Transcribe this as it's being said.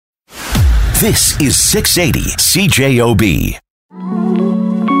This is 680 CJOB.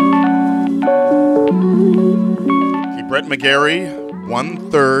 Brett Megarry,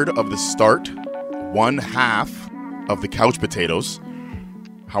 1/3 of the start, 1/2 of the couch potatoes.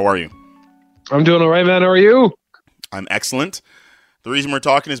 How are you? I'm doing all right, man. How are you? I'm excellent. The reason we're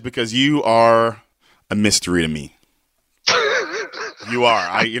talking is because you are a mystery to me. You are.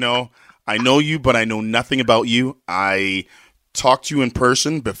 I know you, but I know nothing about you. I talked to you in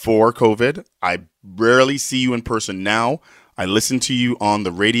person before COVID. I rarely see you in person now. I listen to you on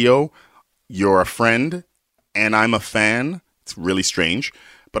the radio. You're a friend, and I'm a fan. It's really strange.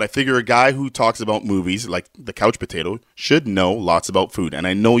 But I figure a guy who talks about movies like the couch potato should know lots about food. And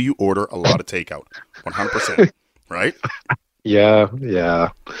I know you order a lot of takeout. 100%. Right? Yeah,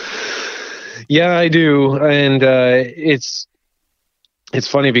 I do. And it's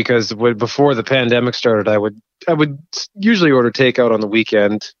funny because before the pandemic started, I would usually order takeout on the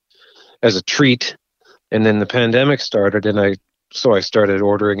weekend as a treat. And then the pandemic started, and so I started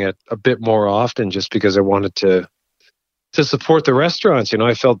ordering it a bit more often just because I wanted to support the restaurants.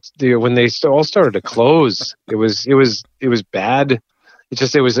 I felt when they all started to close, it was bad.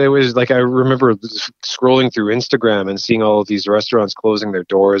 It was like, I remember scrolling through Instagram and seeing all of these restaurants closing their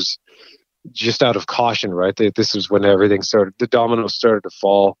doors just out of caution, right? This was when everything started, the dominoes started to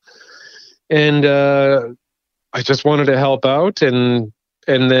fall. And I just wanted to help out, and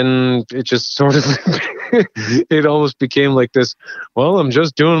then it just sort of it almost became like this, well, I'm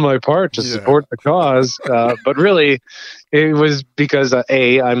just doing my part to support the cause. But really, it was because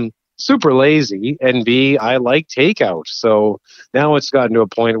A, I'm super lazy, and B, I like takeout. So now it's gotten to a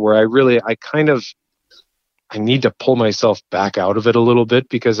point where I need to pull myself back out of it a little bit,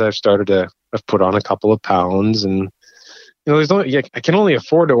 because I've put on a couple of pounds, and I can only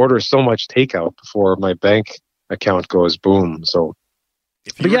afford to order so much takeout before my bank account goes boom. So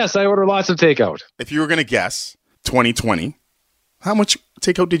yes, I order lots of takeout. If you were going to guess 2020, how much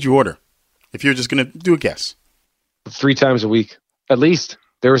takeout did you order? If you're just going to do a guess. 3 times a week, at least.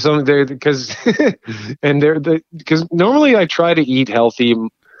 There was something there because normally I try to eat healthy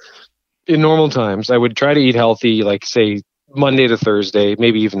in normal times. I would try to eat healthy, like say Monday to Thursday,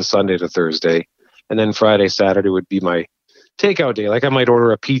 maybe even Sunday to Thursday. And then Friday, Saturday would be my takeout day. Like I might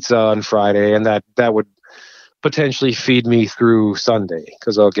order a pizza on Friday, and that would potentially feed me through Sunday,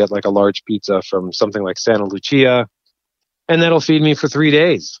 because I'll get like a large pizza from something like Santa Lucia, and that'll feed me for 3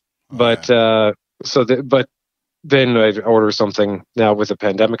 days. But then I'd order something. Now with the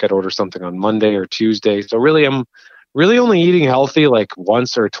pandemic, I'd order something on Monday or Tuesday. So really, I'm really only eating healthy like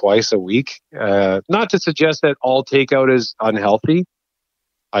once or twice a week. Not to suggest that all takeout is unhealthy.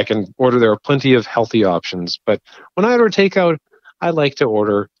 There are plenty of healthy options, but when I order takeout, I like to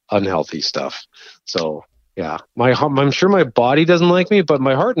order unhealthy stuff. So yeah, I'm sure my body doesn't like me, but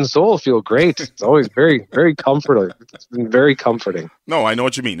my heart and soul feel great. It's always very, very comforting. It's been very comforting. No, I know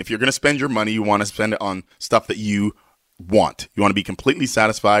what you mean. If you're going to spend your money, you want to spend it on stuff that you want. You want to be completely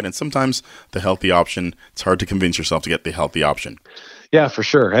satisfied, and sometimes the healthy option, it's hard to convince yourself to get the healthy option. Yeah, for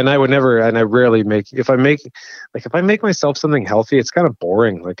sure. And I rarely if I make myself something healthy, it's kind of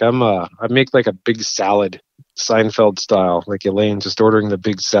boring. Like I make like a big salad, Seinfeld style, like Elaine just ordering the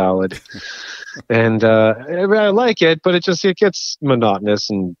big salad. And I like it, but it gets monotonous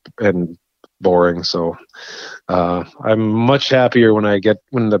and boring. So I'm much happier when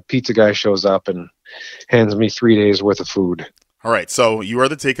the pizza guy shows up and hands me 3 days worth of food. All right, so you are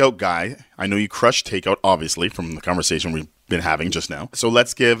the takeout guy. I know you crush takeout, obviously, from the conversation we've been having just now. So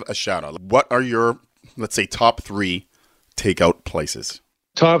let's give a shout out. What are your, let's say, top 3 takeout places?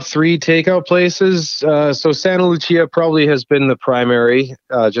 Top 3 takeout places. So Santa Lucia probably has been the primary,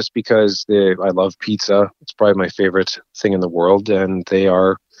 just because I love pizza. It's probably my favorite thing in the world, and they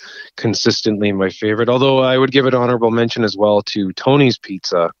are consistently my favorite. Although I would give an honorable mention as well to Tony's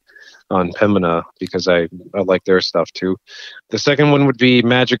Pizza on Pembina, because I like their stuff too. The second one would be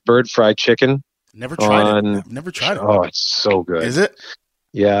Magic Bird Fried Chicken. Never tried it. I've never tried it. Oh, it's so good. Is it?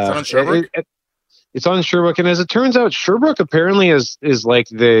 Yeah. Is it on Sherbrooke? It's on Sherbrooke, and as it turns out, Sherbrooke apparently is like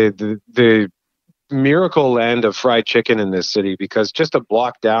the miracle land of fried chicken in this city, because just a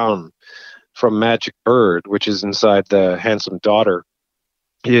block down from Magic Bird, which is inside the Handsome Daughter,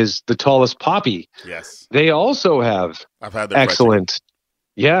 is the Tallest Poppy. Yes. They also have I've had their excellent.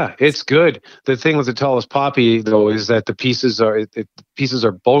 Yeah, it's good. The thing with the Tallest Poppy, though, is that the pieces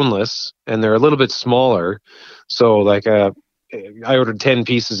are boneless, and they're a little bit smaller. So, like, I ordered 10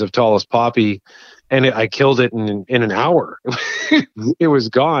 pieces of Tallest Poppy, and I killed it in an hour. It was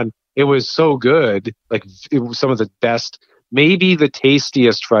gone. It was so good. Like, it was some of the best, maybe the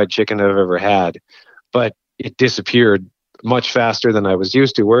tastiest fried chicken I've ever had, but it disappeared much faster than I was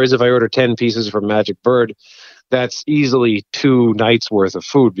used to. Whereas if I order 10 pieces from Magic Bird, that's easily 2 nights worth of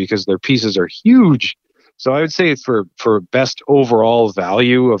food because their pieces are huge. So I would say for best overall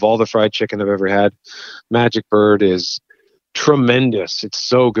value of all the fried chicken I've ever had, Magic Bird is tremendous. It's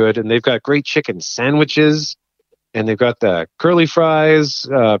so good. And they've got great chicken sandwiches and they've got the curly fries.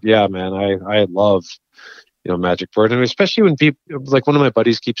 Yeah, man, I love, Magic Bird. And especially when people, like one of my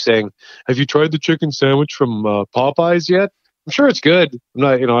buddies keeps saying, have you tried the chicken sandwich from Popeyes yet? I'm sure it's good.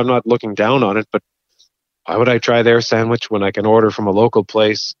 I'm not looking down on it, but why would I try their sandwich when I can order from a local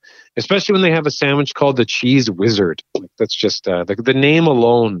place? Especially when they have a sandwich called the Cheese Wizard. Like, that's just the name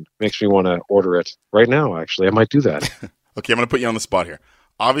alone makes me want to order it right now. Actually, I might do that. Okay, I'm going to put you on the spot here.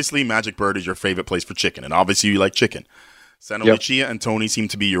 Obviously, Magic Bird is your favorite place for chicken, and obviously you like chicken. Santa Lucia and Tony seem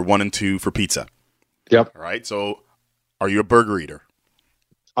to be your 1 and 2 for pizza. Yep. All right. So, are you a burger eater?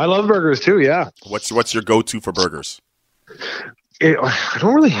 I love burgers too. Yeah. What's your go-to for burgers? I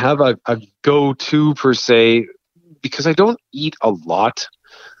don't really have a go-to per se because I don't eat a lot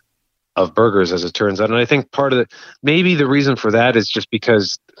of burgers, as it turns out. And I think maybe the reason for that is just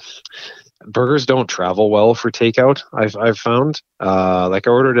because burgers don't travel well for takeout. I've found. Like I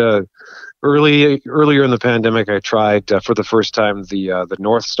ordered earlier in the pandemic, I tried for the first time the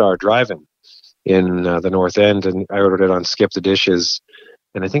North Star Drive-In in the North End, and I ordered it on Skip the Dishes.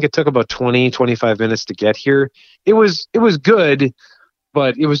 And I think it took about 25 minutes to get here. It was good,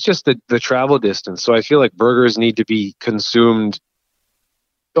 but it was just the travel distance. So I feel like burgers need to be consumed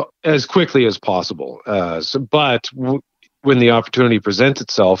as quickly as possible. When the opportunity presents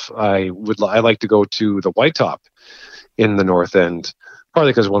itself, I like to go to the White Top in the North End,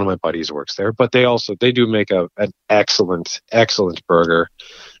 partly because one of my buddies works there. But they do make an excellent burger,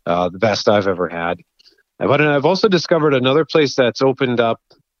 the best I've ever had. But I've also discovered another place that's opened up,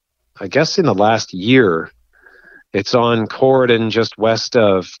 I guess, in the last year. It's on Corridon, just west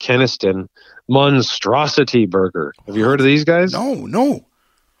of Kenniston. Monstrosity Burger. Have you heard of these guys? No.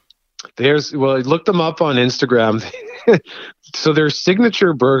 Look them up on Instagram. So their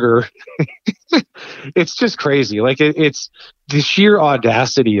signature burger, it's just crazy. Like it's the sheer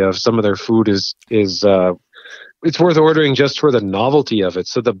audacity of some of their food is it's worth ordering just for the novelty of it.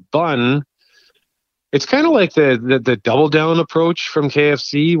 So the bun, it's kind of like the double down approach from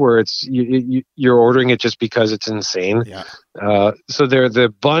KFC, where it's you're ordering it just because it's insane. Yeah. So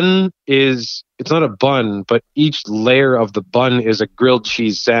the bun it's not a bun, but each layer of the bun is a grilled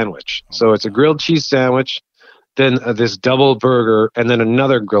cheese sandwich. So it's a grilled cheese sandwich, then this double burger, and then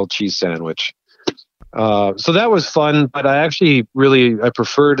another grilled cheese sandwich. So that was fun, but I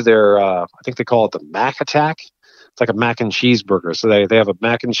preferred their I think they call it the Mac Attack. It's like a mac and cheese burger. So they have a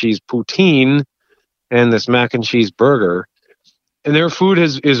mac and cheese poutine and this mac and cheese burger, and their food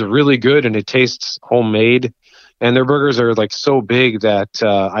is really good and it tastes homemade, and their burgers are like so big that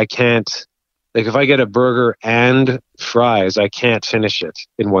I can't, like if I get a burger and fries, I can't finish it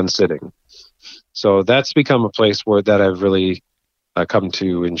in one sitting. So that's become a place that I've really come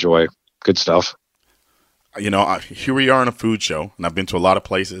to enjoy. Good stuff. Here we are on a food show, and I've been to a lot of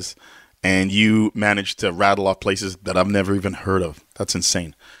places, and you managed to rattle off places that I've never even heard of. That's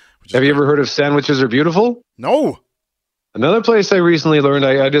insane. Have you ever heard of Sandwiches Are Beautiful? No. Another place I recently learned,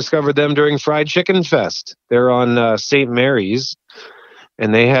 I discovered them during Fried Chicken Fest. They're on St. Mary's,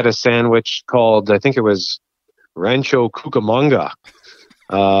 and they had a sandwich called, I think it was Rancho Cucamonga.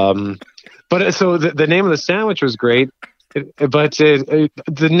 But so the name of the sandwich was great, but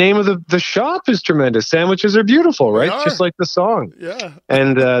the name of the shop is tremendous. Sandwiches Are Beautiful, right? Just like the song. Yeah.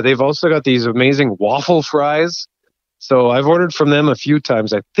 And they've also got these amazing waffle fries. So I've ordered from them a few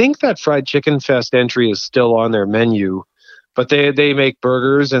times. I think that Fried Chicken Fest entry is still on their menu, but they make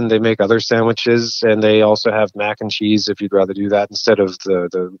burgers and they make other sandwiches, and they also have mac and cheese if you'd rather do that instead of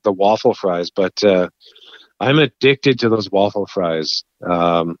the waffle fries. But I'm addicted to those waffle fries.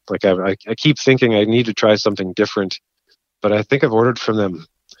 I keep thinking I need to try something different, but I think I've ordered from them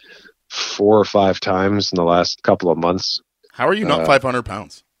 4 or 5 times in the last couple of months. How are you not 500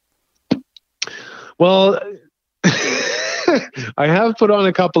 pounds? Well, I have put on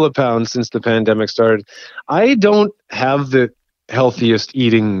a couple of pounds since the pandemic started. I don't have the healthiest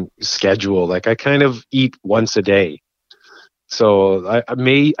eating schedule. Like I kind of eat once a day. So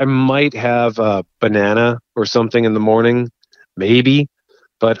I might have a banana or something in the morning, maybe.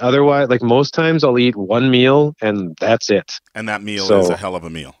 But otherwise, like most times I'll eat one meal and that's it. And that meal is a hell of a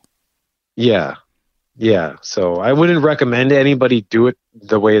meal. Yeah. Yeah. So I wouldn't recommend anybody do it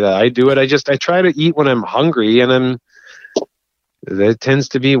the way that I do it. I try to eat when I'm hungry, and it tends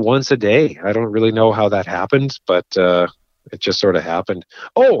to be once a day. I don't really know how that happened, but It just sort of happened.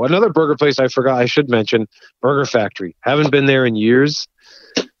 Oh, another burger place I forgot I should mention, Burger Factory. Haven't been there in years.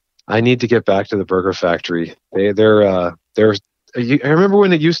 I need to get back to the Burger Factory. They're I remember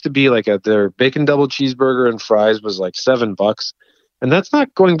when it used to be like their bacon double cheeseburger and fries was like $7, and that's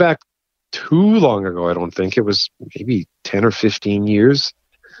not going back too long ago. I don't think it was maybe 10 or 15 years.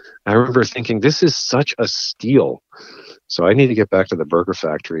 I remember thinking this is such a steal. So I need to get back to the Burger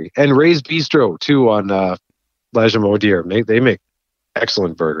Factory and Ray's Bistro too on La Jamodier. They make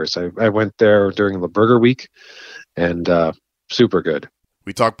excellent burgers. I went there during the Burger Week, and super good.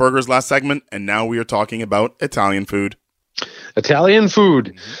 We talked burgers last segment, and now we are talking about Italian food. Italian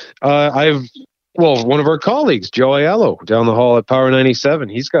food. One of our colleagues, Joe Aiello, down the hall at Power 97,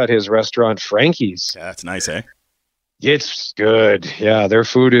 he's got his restaurant, Frankie's. Yeah, that's nice, eh? It's good. Yeah, their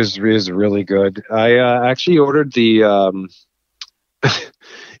food is really good. I actually ordered the...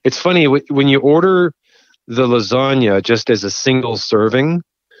 it's funny, when you order the lasagna just as a single serving,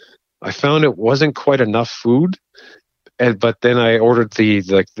 I found it wasn't quite enough food. But then I ordered they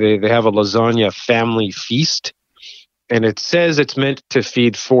have a lasagna family feast, and it says it's meant to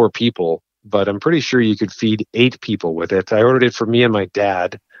feed 4 people, but I'm pretty sure you could feed 8 people with it. I ordered it for me and my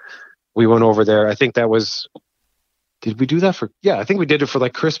dad. We went over there. I think that was, did we do that for? Yeah, I think we did it for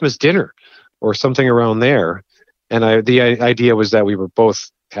like Christmas dinner or something around there. And the idea was that we would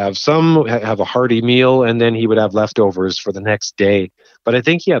both have a hearty meal, and then he would have leftovers for the next day. But I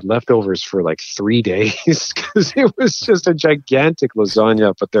think he had leftovers for like 3 days because it was just a gigantic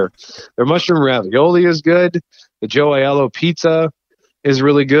lasagna. But their mushroom ravioli is good. The Joe Aiello pizza is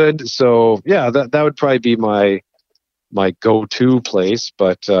really good. So yeah, that would probably be my go-to place.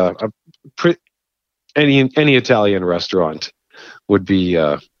 But any Italian restaurant would be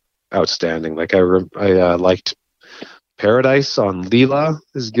outstanding. Like I liked Paradise on Lila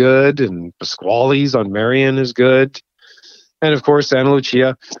is good, and Pasquale's on Marion is good. And of course, Santa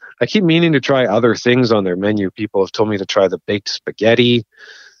Lucia. I keep meaning to try other things on their menu. People have told me to try the baked spaghetti,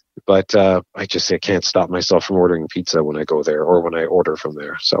 but I can't stop myself from ordering pizza when I go there or when I order from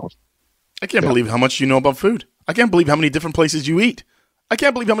there. So I can't believe how much you know about food. I can't believe how many different places you eat. I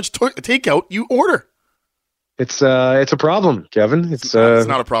can't believe how much takeout you order. It's a problem, Kevin. It's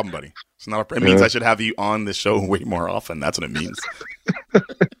not a problem, buddy. It's not. It means I should have you on the show way more often. That's what it means.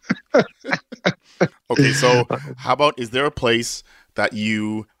 Okay, so how about, is there a place that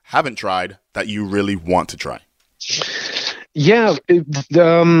you haven't tried that you really want to try? Yeah,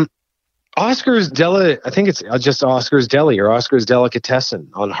 Oscar's Deli. I think it's just Oscar's Deli or Oscar's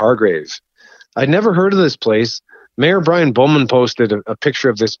Delicatessen on Hargrave. I'd never heard of this place. Mayor Brian Bowman posted a picture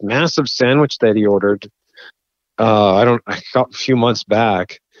of this massive sandwich that he ordered. I got a few months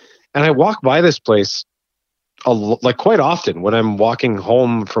back, and I walk by this place like quite often when I'm walking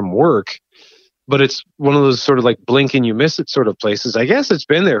home from work. But it's one of those sort of like blink and you miss it sort of places. I guess it's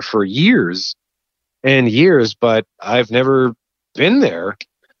been there for years and years, but I've never been there.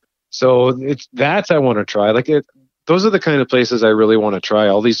 So it's that I want to try. Those are the kind of places I really want to try.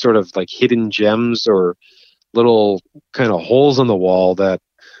 All these sort of like hidden gems or little kind of holes in the wall that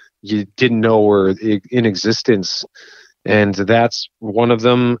you didn't know were in existence. And that's one of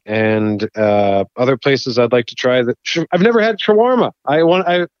them. And other places I'd like to try that I've never had shawarma.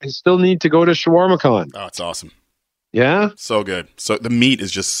 I still need to go to ShawarmaCon. Oh, it's awesome. Yeah, so good. So the meat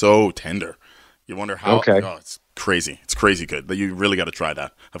is just so tender. You wonder how. Okay. Oh, it's crazy. It's crazy good. You really got to try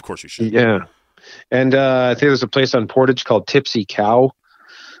that. Of course you should. Yeah. And I think there's a place on Portage called Tipsy Cow.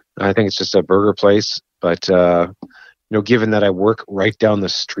 I think it's just a burger place, but given that I work right down the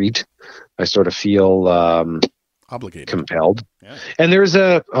street, I sort of feel obligated, compelled. Yeah. And there's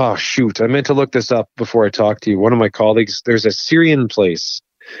I meant to look this up before I talk to you. One of my colleagues, there's a Syrian place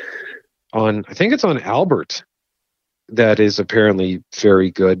I think it's on Albert, that is apparently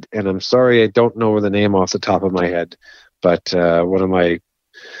very good. And I'm sorry, I don't know the name off the top of my head, but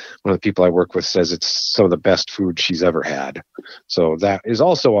one of the people I work with says it's some of the best food she's ever had. So that is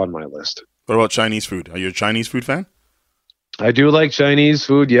also on my list. What about Chinese food? Are you a Chinese food fan? I do like Chinese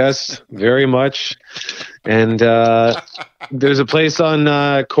food, yes, very much. And there's a place on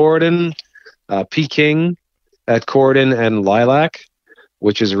Corridon, Peking at Corridon and Lilac,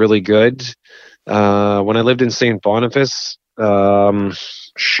 which is really good. When I lived in St. Boniface, I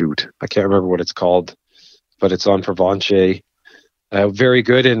can't remember what it's called, but it's on Provencher. Very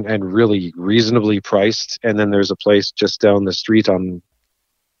good and really reasonably priced. And then there's a place just down the street in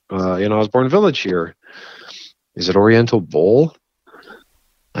Osborne Village here. Is it Oriental Bowl?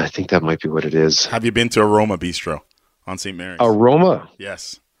 I think that might be what it is. Have you been to Aroma Bistro on St. Mary's? Aroma?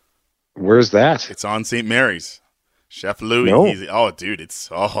 Yes. Where's that? It's on St. Mary's. Chef Louis. No. Dude.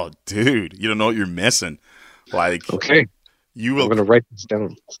 You don't know what you're missing. Like, okay. You will. I'm going to write this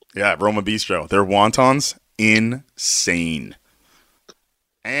down. Yeah, Roma Bistro. Their wontons, insane.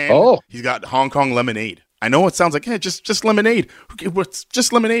 And he's got Hong Kong lemonade. I know it sounds like, hey, just lemonade. What's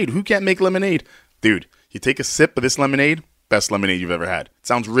just lemonade? Who can't make lemonade? Dude, you take a sip of this lemonade, best lemonade you've ever had. It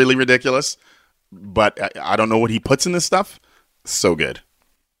sounds really ridiculous, but I don't know what he puts in this stuff. So good.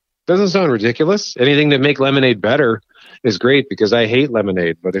 Doesn't sound ridiculous. Anything to make lemonade better is great because I hate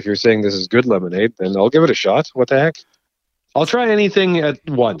lemonade. But if you're saying this is good lemonade, then I'll give it a shot. What the heck? I'll try anything at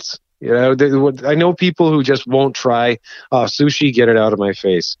once. You know, I know people who just won't try sushi. Get it out of my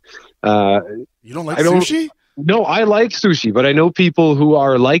face. You don't like sushi? No, I like sushi, but I know people who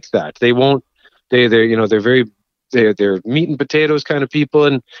are like that. They won't. They're very meat and potatoes kind of people.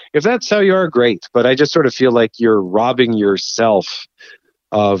 And if that's how you are, great. But I just sort of feel like you're robbing yourself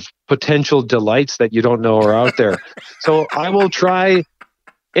of potential delights that you don't know are out there. So I will try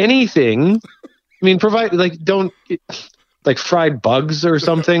anything. I mean, don't like fried bugs or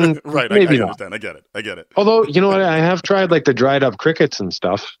something. Right. Maybe I not. understand. I get it. Although, you know what? I have tried like the dried up crickets and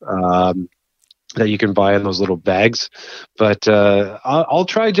stuff that you can buy in those little bags. But I'll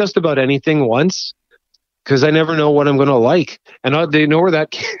try just about anything once because I never know what I'm going to like. And you know where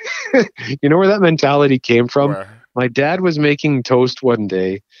that mentality came from? Where? My dad was making toast one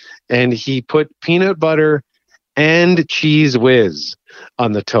day and he put peanut butter and cheese whiz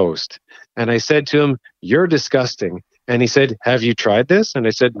on the toast. And I said to him, "You're disgusting." And he said, "Have you tried this?" And I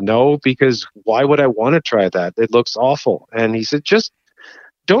said, "No, because why would I want to try that? It looks awful." And he said, "Just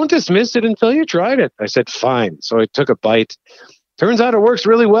don't dismiss it until you tried it." I said, "Fine." So I took a bite. Turns out it works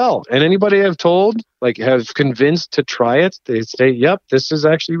really well. And anybody I've told, have convinced to try it, they say, "Yep, this is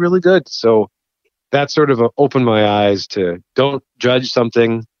actually really good." So that sort of opened my eyes to don't judge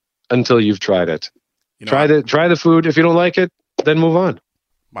something until you've tried it. You know, try the food. If you don't like it, then move on.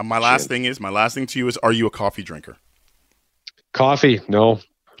 My last thing to you is, are you a coffee drinker? Coffee? No.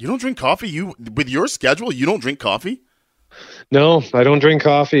 You don't drink coffee? With your schedule, you don't drink coffee? No, I don't drink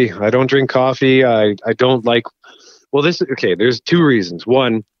coffee. I don't like, there's two reasons.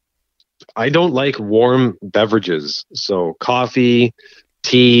 One, I don't like warm beverages. So coffee,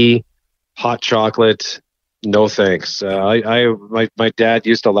 tea, hot chocolate, no thanks. My dad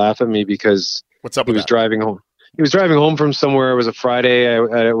used to laugh at me because what's up? He was driving home. He was driving home from somewhere. It was a Friday.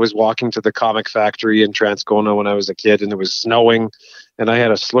 I was walking to the comic factory in Transcona when I was a kid, and it was snowing, and I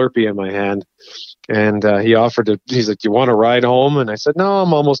had a Slurpee in my hand. And he offered to. He's like, "Do you want to ride home?" And I said, "No,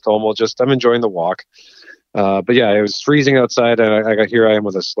 I'm almost home. I'm enjoying the walk." But yeah, it was freezing outside, and here I am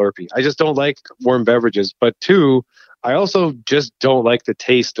with a Slurpee. I just don't like warm beverages. But two, I also just don't like the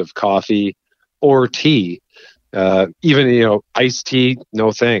taste of coffee or tea. Even, iced tea,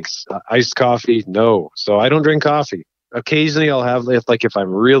 no thanks. Iced coffee, no. So I don't drink coffee. Occasionally I'll have, if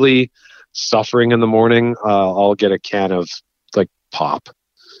I'm really suffering in the morning, I'll get a can of pop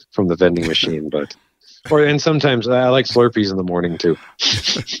from the vending machine. And sometimes I like Slurpees in the morning too.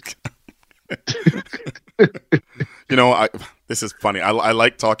 This is funny. I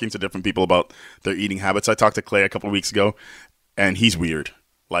like talking to different people about their eating habits. I talked to Clay a couple of weeks ago, and he's weird.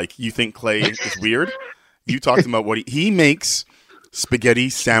 You think Clay is weird? You talked about what he makes spaghetti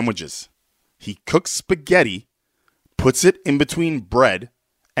sandwiches. He cooks spaghetti, puts it in between bread,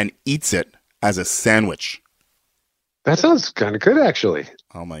 and eats it as a sandwich. That sounds kind of good, actually.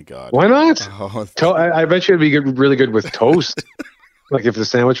 Oh, my God. Why not? Oh, I bet you it'd be really good with toast. If the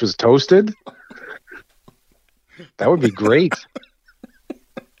sandwich was toasted. That would be great.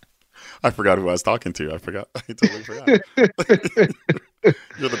 I forgot who I was talking to. I totally forgot.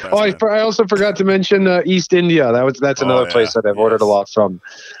 You're the best. I also forgot to mention East India. That's another place that I've ordered a lot from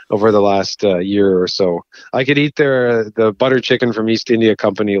over the last year or so. I could eat the butter chicken from East India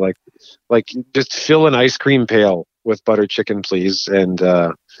Company, just fill an ice cream pail with butter chicken, please, and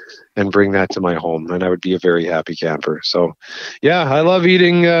bring that to my home, and I would be a very happy camper. So, yeah, I love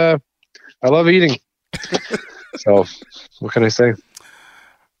eating. So, what can I say?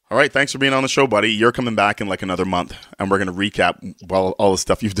 All right, thanks for being on the show, buddy. You're coming back in another month, and we're going to recap all the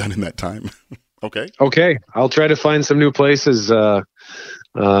stuff you've done in that time. Okay? Okay. I'll try to find some new places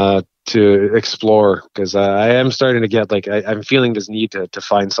to explore because I am starting to get I'm feeling this need to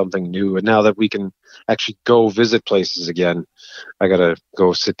find something new. And now that we can actually go visit places again, I got to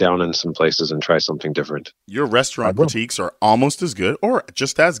go sit down in some places and try something different. Your restaurant critiques are almost as good or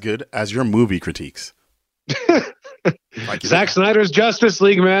just as good as your movie critiques. Zack Snyder's Justice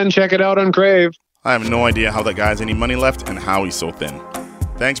League, man. Check it out on Crave. I have no idea how that guy has any money left and how he's so thin.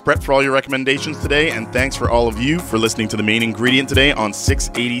 Thanks, Brett, for all your recommendations today, and thanks for all of you for listening to The Main Ingredient today on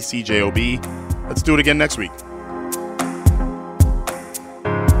 680 CJOB. Let's do it again next week.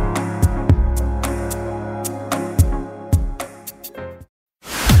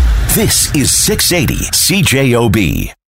 This is 680 CJOB.